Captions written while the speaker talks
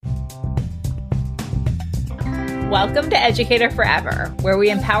Welcome to Educator Forever, where we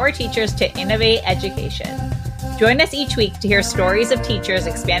empower teachers to innovate education. Join us each week to hear stories of teachers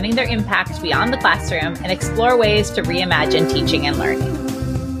expanding their impact beyond the classroom and explore ways to reimagine teaching and learning.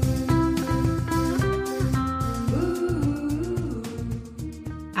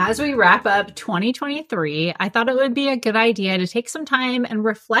 As we wrap up 2023, I thought it would be a good idea to take some time and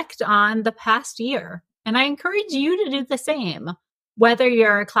reflect on the past year. And I encourage you to do the same. Whether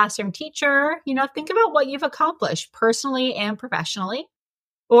you're a classroom teacher, think about what you've accomplished personally and professionally.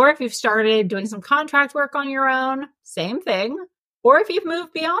 Or if you've started doing some contract work on your own, same thing. Or if you've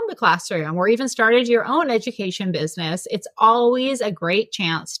moved beyond the classroom or even started your own education business, it's always a great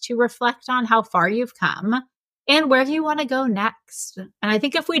chance to reflect on how far you've come and where you want to go next. And I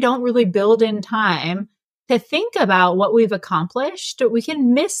think if we don't really build in time to think about what we've accomplished, we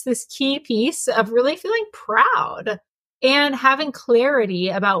can miss this key piece of really feeling proud and having clarity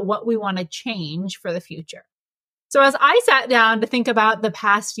about what we want to change for the future. So as I sat down to think about the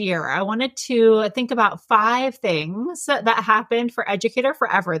past year, I wanted to think about 5 things that happened for Educator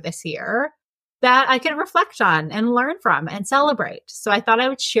Forever this year that I can reflect on and learn from and celebrate. So I thought I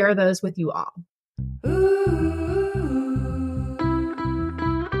would share those with you all.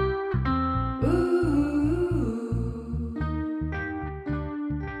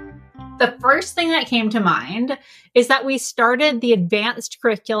 The first thing that came to mind is that we started the Advanced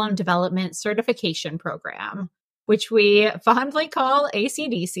Curriculum Development Certification Program, which we fondly call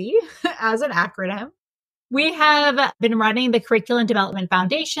ACDC as an acronym. We have been running the Curriculum Development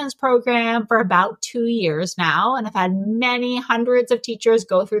Foundations program for about 2 years now, and I've had many hundreds of teachers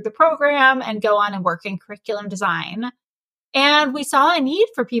go through the program and go on and work in curriculum design. And we saw a need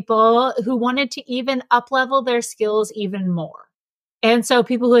for people who wanted to even up-level their skills even more. And so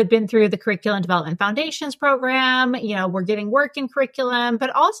people who had been through the Curriculum Development Foundations program, were getting work in curriculum,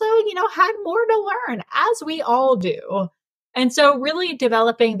 but also, had more to learn, as we all do. And so really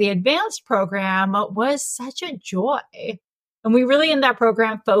developing the advanced program was such a joy. And we really in that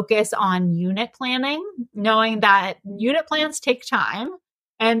program focus on unit planning, knowing that unit plans take time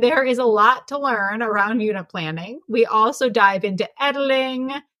and there is a lot to learn around unit planning. We also dive into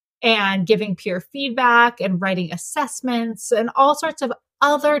editing and giving peer feedback and writing assessments and all sorts of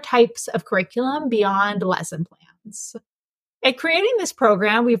other types of curriculum beyond lesson plans. At creating this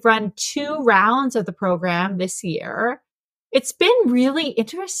program, we've run 2 rounds of the program this year. It's been really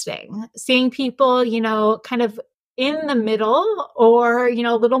interesting seeing people, kind of in the middle or,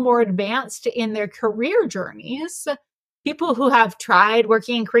 a little more advanced in their career journeys. People who have tried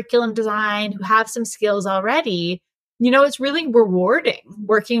working in curriculum design, who have some skills already. It's really rewarding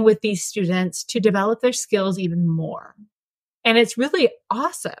working with these students to develop their skills even more. And it's really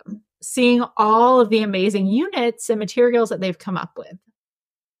awesome seeing all of the amazing units and materials that they've come up with.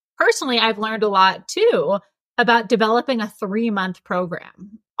 Personally, I've learned a lot too about developing a 3-month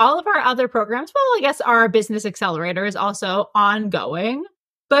program. All of our other programs, well, I guess our Business Accelerator is also ongoing,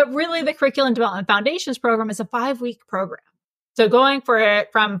 but really the Curriculum Development Foundations program is a 5-week program. So going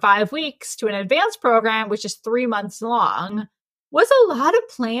from 5 weeks to an advanced program, which is 3 months long, was a lot of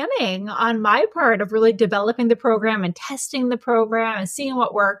planning on my part of really developing the program and testing the program and seeing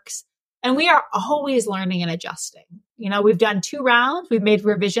what works. And we are always learning and adjusting. We've done 2 rounds. We've made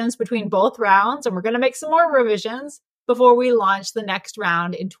revisions between both rounds, and we're going to make some more revisions before we launch the next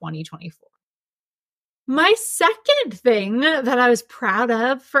round in 2024. My second thing that I was proud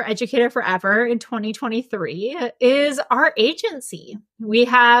of for Educator Forever in 2023 is our agency. We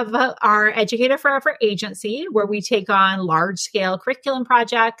have our Educator Forever agency where we take on large-scale curriculum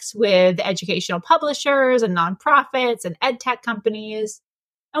projects with educational publishers and nonprofits and ed tech companies.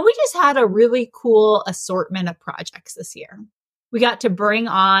 And we just had a really cool assortment of projects this year. We got to bring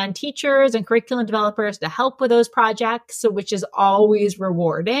on teachers and curriculum developers to help with those projects, which is always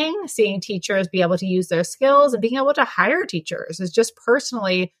rewarding. Seeing teachers be able to use their skills and being able to hire teachers is just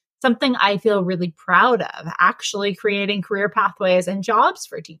personally something I feel really proud of, actually creating career pathways and jobs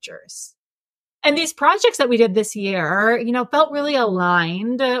for teachers. And these projects that we did this year, felt really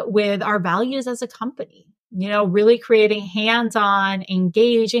aligned with our values as a company. Really creating hands-on,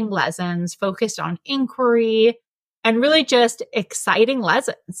 engaging lessons focused on inquiry, and really just exciting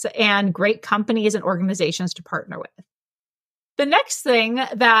lessons and great companies and organizations to partner with. The next thing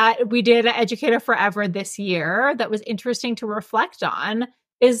that we did at Educator Forever this year that was interesting to reflect on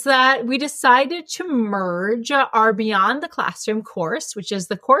is that we decided to merge our Beyond the Classroom course, which is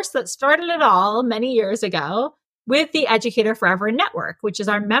the course that started it all many years ago, with the Educator Forever Network, which is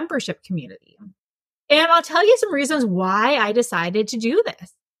our membership community. And I'll tell you some reasons why I decided to do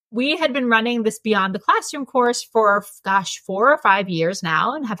this. we had been running this Beyond the Classroom course for, 4 or 5 years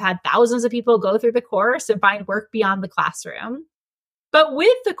now, and have had thousands of people go through the course and find work beyond the classroom. But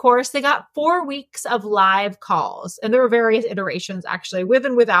with the course, they got 4 weeks of live calls. And there were various iterations actually with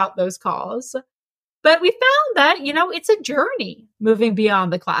and without those calls. But we found that, it's a journey moving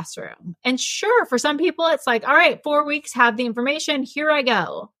beyond the classroom. And sure, for some people, it's like, all right, 4 weeks, have the information, here I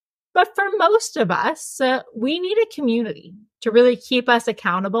go. But for most of us, we need a community to really keep us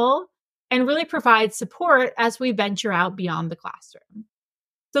accountable and really provide support as we venture out beyond the classroom.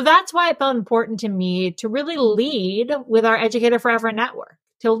 So that's why it felt important to me to really lead with our Educator Forever network,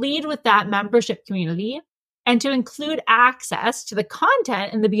 to lead with that membership community, and to include access to the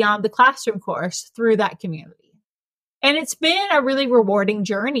content in the Beyond the Classroom course through that community. And it's been a really rewarding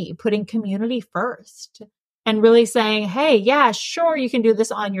journey, putting community first and really saying, hey, yeah, sure, you can do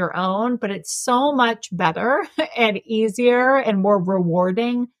this on your own, but it's so much better and easier and more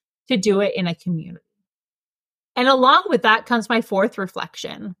rewarding to do it in a community. And along with that comes my fourth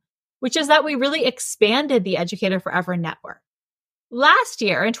reflection, which is that we really expanded the Educator Forever network. Last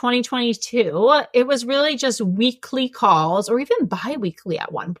year in 2022, it was really just weekly calls or even bi-weekly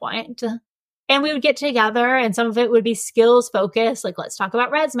at one point. And we would get together and some of it would be skills focused, like let's talk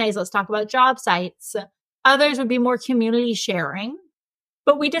about resumes, let's talk about job sites. Others would be more community sharing.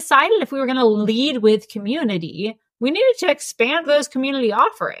 But we decided if we were going to lead with community, we needed to expand those community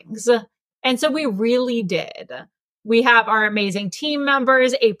offerings. And so we really did. We have our amazing team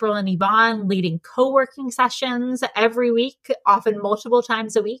members, April and Yvonne, leading co-working sessions every week, often multiple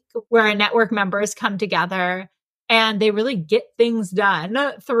times a week, where our network members come together and they really get things done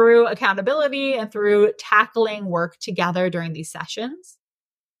through accountability and through tackling work together during these sessions.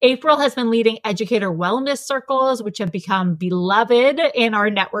 April has been leading educator wellness circles, which have become beloved in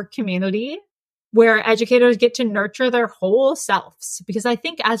our network community, where educators get to nurture their whole selves. Because I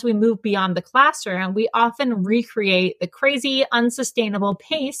think as we move beyond the classroom, we often recreate the crazy, unsustainable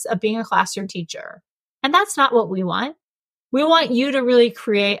pace of being a classroom teacher. And that's not what we want. We want you to really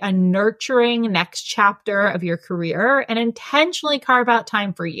create a nurturing next chapter of your career and intentionally carve out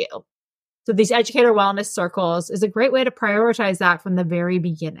time for you. So these educator wellness circles is a great way to prioritize that from the very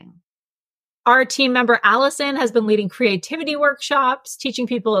beginning. Our team member, Allison, has been leading creativity workshops, teaching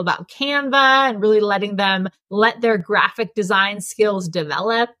people about Canva and really letting them let their graphic design skills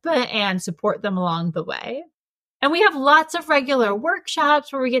develop and support them along the way. And we have lots of regular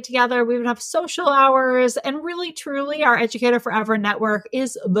workshops where we get together. We even have social hours. And really, truly, our Educator Forever network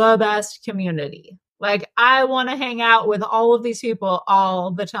is the best community. Like, I want to hang out with all of these people all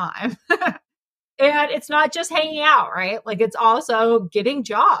the time. And it's not just hanging out, right? Like, it's also getting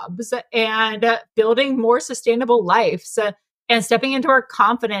jobs and building more sustainable lives and stepping into our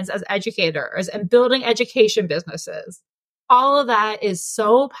confidence as educators and building education businesses. All of that is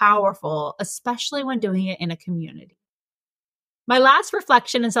so powerful, especially when doing it in a community. My last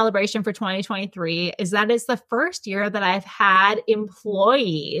reflection and celebration for 2023 is that it's the first year that I've had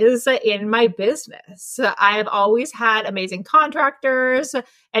employees in my business. I have always had amazing contractors,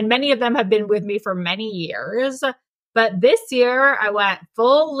 and many of them have been with me for many years. But this year, I went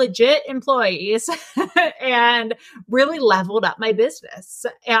full legit employees and really leveled up my business.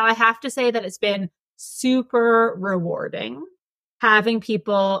 And I have to say that it's been super rewarding having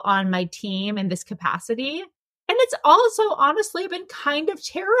people on my team in this capacity. And it's also honestly been kind of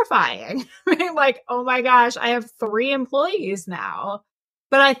terrifying. I mean, like, oh my gosh, I have 3 employees now.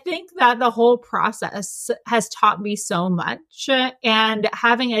 But I think that the whole process has taught me so much. And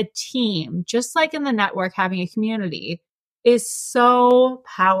having a team, just like in the network, having a community is so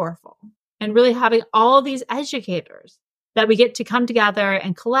powerful. And really having all these educators that we get to come together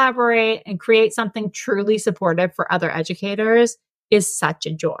and collaborate and create something truly supportive for other educators is such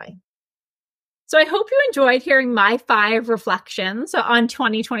a joy. So I hope you enjoyed hearing my 5 reflections on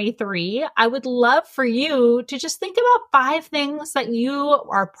 2023. I would love for you to just think about 5 things that you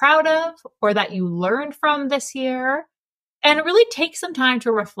are proud of or that you learned from this year, and really take some time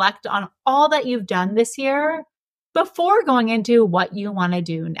to reflect on all that you've done this year before going into what you want to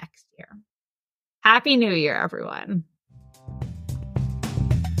do next year. Happy New Year, everyone.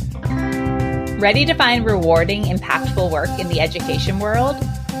 Ready to find rewarding, impactful work in the education world?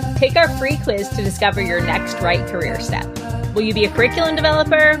 Take our free quiz to discover your next right career step. Will you be a curriculum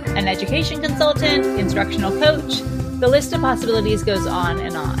developer, an education consultant, instructional coach? The list of possibilities goes on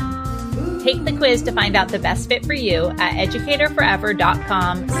and on. Take the quiz to find out the best fit for you at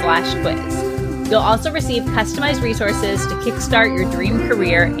educatorforever.com/quiz. You'll also receive customized resources to kickstart your dream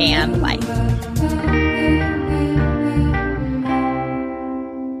career and life.